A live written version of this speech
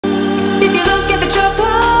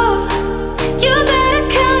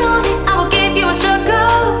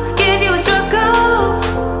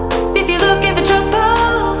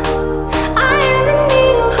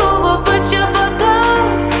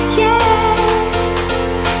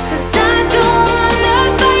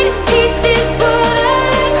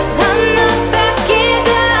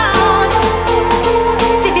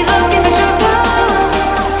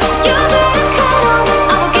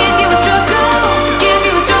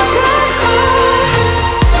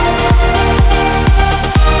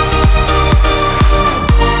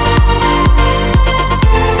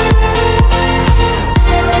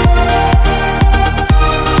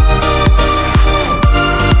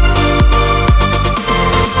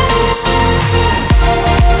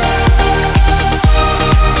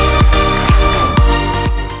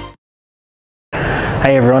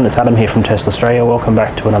Hey everyone, it's Adam here from Tesla Straya. Welcome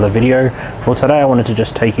back to another video. Well, today I wanted to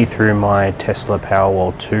just take you through my Tesla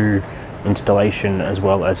Powerwall 2 installation, as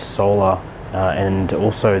well as solar and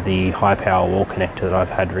also the high power wall connector that I've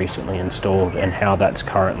had recently installed, and how that's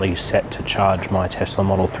currently set to charge my Tesla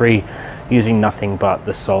Model 3 using nothing but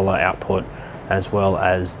the solar output as well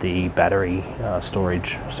as the battery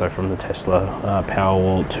storage. So from the Tesla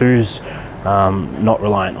Powerwall 2's, not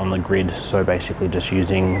reliant on the grid, so basically just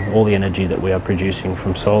using all the energy that we are producing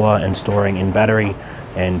from solar and storing in battery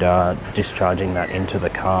and discharging that into the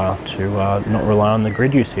car to not rely on the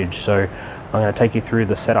grid usage. So I'm going to take you through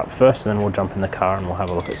the setup first, and then we'll jump in the car and we'll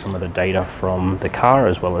have a look at some of the data from the car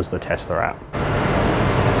as well as the Tesla app.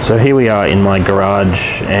 So here we are in my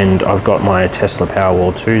garage, and I've got my Tesla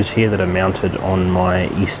Powerwall 2's here that are mounted on my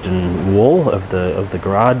eastern wall of the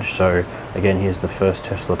garage. So again, here's the first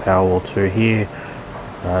Tesla Powerwall 2 here.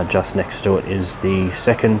 Just next to it is the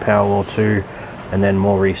second Powerwall 2, and then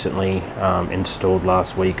more recently installed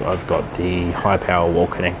last week, I've got the high power wall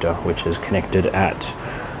connector, which is connected at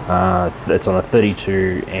it's on a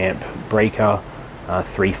 32 amp breaker,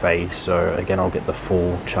 3-phase. So again, I'll get the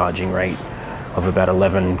full charging rate of about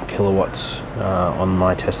 11 kilowatts on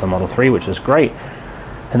my Tesla Model 3, which is great.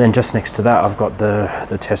 And then just next to that, I've got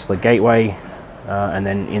the Tesla gateway, and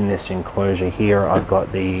then in this enclosure here, I've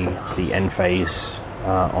got the N-phase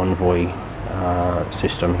Envoy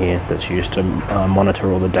system here that's used to monitor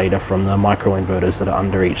all the data from the microinverters that are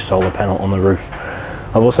under each solar panel on the roof.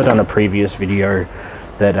 I've also done a previous video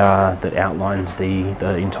that outlines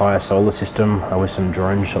the entire solar system with some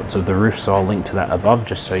drone shots of the roof, so I'll link to that above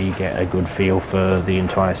just so you get a good feel for the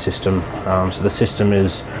entire system. So the system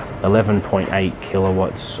is 11.8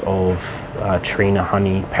 kilowatts of Trina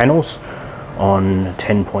Honey panels on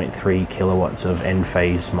 10.3 kilowatts of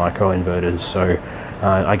N-phase microinverters. So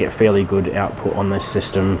I get fairly good output on this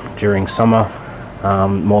system during summer,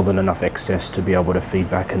 more than enough excess to be able to feed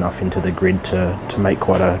back enough into the grid to make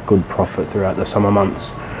quite a good profit throughout the summer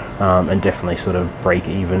months, and definitely sort of break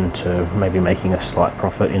even to maybe making a slight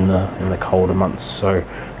profit in the colder months. So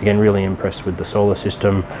again, really impressed with the solar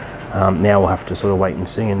system. Now we'll have to sort of wait and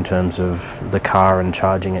see in terms of the car and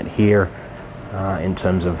charging it here, in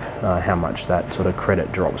terms of how much that sort of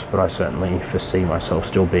credit drops, but I certainly foresee myself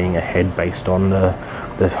still being ahead based on the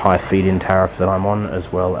high feed-in tariff that I'm on,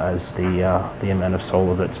 as well as the amount of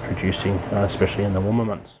solar that's producing, especially in the warmer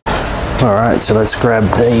months. Alright, so let's grab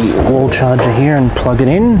the wall charger here and plug it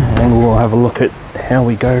in, and we'll have a look at how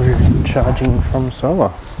we go charging from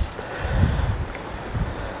solar.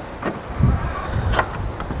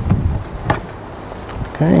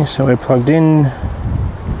 Okay, so we're plugged in.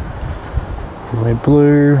 We're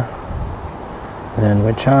blue, and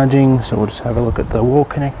we're charging, so we'll just have a look at the wall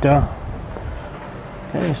connector.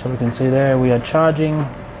 Okay, so we can see there we are charging,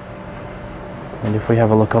 and if we have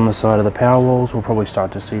a look on the side of the Powerwalls, we'll probably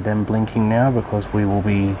start to see them blinking now, because we will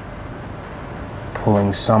be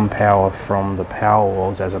pulling some power from the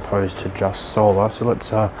Powerwalls as opposed to just solar. So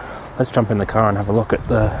let's jump in the car and have a look at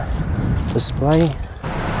the display.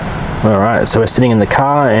 Alright, so we're sitting in the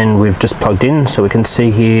car and we've just plugged in, so we can see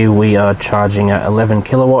here we are charging at 11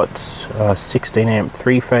 kilowatts, 16 amp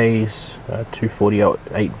 3-phase,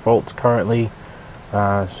 248 volts currently.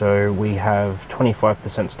 So we have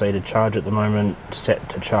 25% stated charge at the moment, set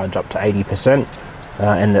to charge up to 80%,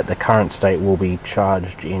 and that the current state will be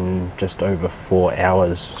charged in just over 4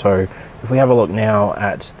 hours. So if we have a look now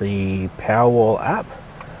at the Powerwall app,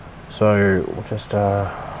 so we'll just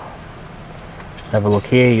have a look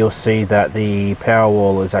here, you'll see that the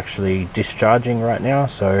Powerwall is actually discharging right now.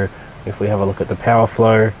 So if we have a look at the power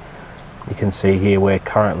flow, you can see here we're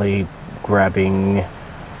currently grabbing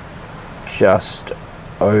just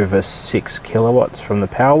over 6 kilowatts from the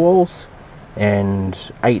Powerwalls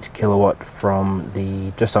and 8 kilowatt from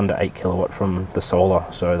just under 8 kilowatt from the solar.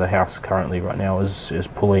 So the house currently right now is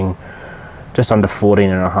pulling just under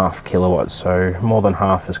 14.5 kilowatts. So more than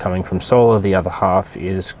half is coming from solar, the other half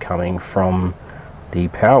is coming from the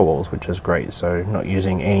Powerwalls, which is great. So not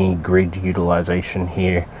using any grid utilization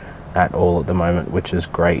here at all at the moment, which is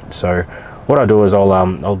great. So what I'll do is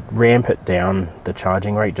I'll ramp it down the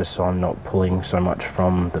charging rate just so I'm not pulling so much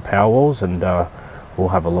from the Powerwalls, and we'll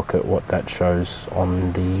have a look at what that shows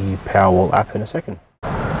on the Powerwall app in a second.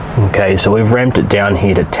 Okay, so we've ramped it down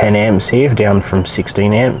here to 10 amps here, down from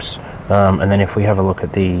 16 amps. And then if we have a look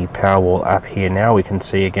at the Powerwall app here now, we can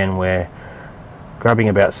see again we're grabbing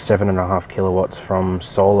about 7.5 kilowatts from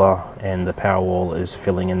solar, and the Powerwall is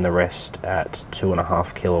filling in the rest at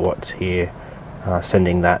 2.5 kilowatts here,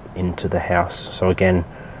 sending that into the house. So again,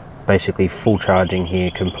 basically full charging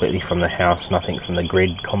here completely from the house, nothing from the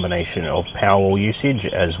grid, combination of Powerwall usage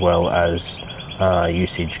as well as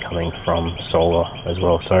usage coming from solar as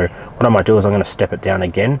well. So what I might do is I'm going to step it down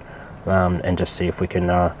again and just see if we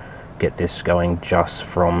can get this going just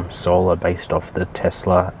from solar based off the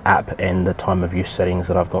Tesla app and the time of use settings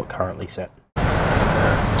that I've got currently set.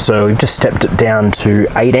 So we've just stepped it down to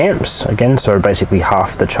 8 amps again, so basically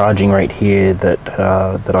half the charging rate here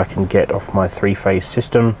that I can get off my 3-phase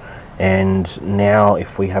system. And now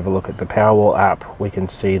if we have a look at the Powerwall app, we can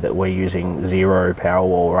see that we're using 0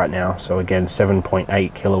 Powerwall right now. So again,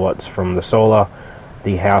 7.8 kilowatts from the solar.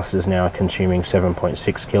 The house is now consuming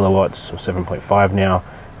 7.6 kilowatts or 7.5 now,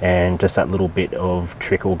 and just that little bit of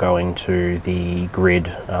trickle going to the grid.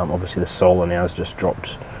 Obviously the solar now has just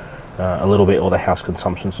dropped a little bit, or the house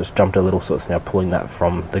consumption's just jumped a little, so it's now pulling that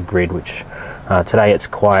from the grid, which today it's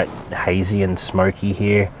quite hazy and smoky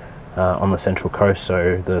here on the Central Coast,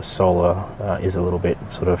 so the solar is a little bit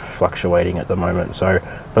sort of fluctuating at the moment. So,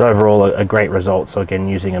 but overall a great result. So again,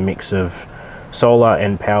 using a mix of solar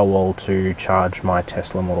and Powerwall to charge my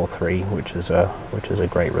Tesla Model 3, which is a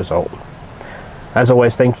great result. As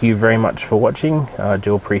always, thank you very much for watching. I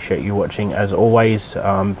do appreciate you watching as always.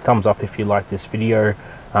 Thumbs up if you like this video.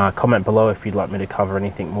 Comment below if you'd like me to cover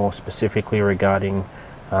anything more specifically regarding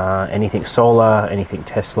anything solar, anything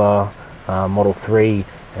Tesla, Model 3,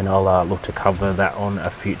 and I'll look to cover that on a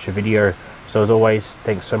future video. So as always,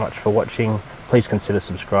 thanks so much for watching. Please consider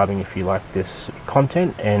subscribing if you like this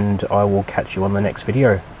content, and I will catch you on the next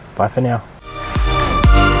video. Bye for now.